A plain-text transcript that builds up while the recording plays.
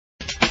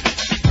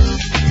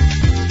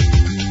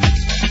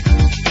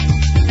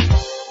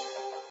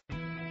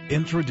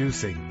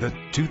Introducing the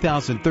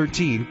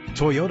 2013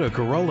 Toyota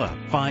Corolla.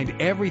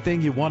 Find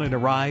everything you want in a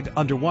ride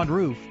under one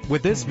roof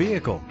with this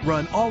vehicle.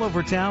 Run all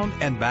over town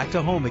and back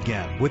to home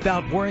again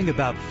without worrying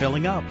about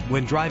filling up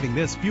when driving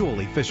this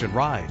fuel-efficient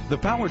ride. The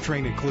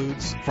powertrain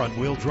includes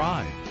front-wheel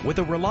drive with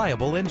a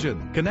reliable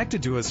engine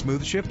connected to a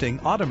smooth shifting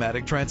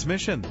automatic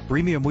transmission.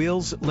 Premium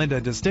wheels lend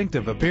a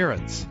distinctive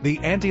appearance. The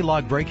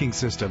anti-lock braking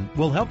system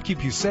will help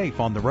keep you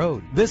safe on the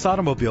road. This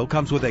automobile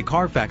comes with a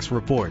Carfax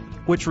report,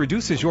 which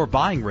reduces your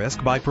buying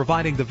risk by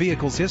providing the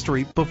vehicle's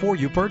history before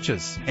you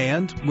purchase.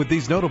 And with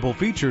these notable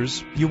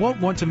features, you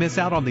won't want to miss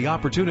out on the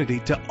opportunity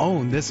to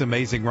own this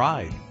amazing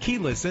ride.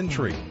 Keyless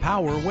entry,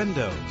 power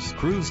windows,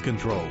 cruise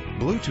control,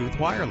 Bluetooth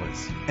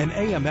wireless, an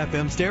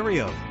AM/FM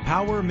stereo,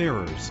 power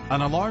mirrors,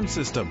 an alarm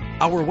system.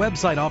 Our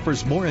website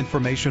offers more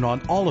information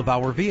on all of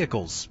our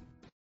vehicles.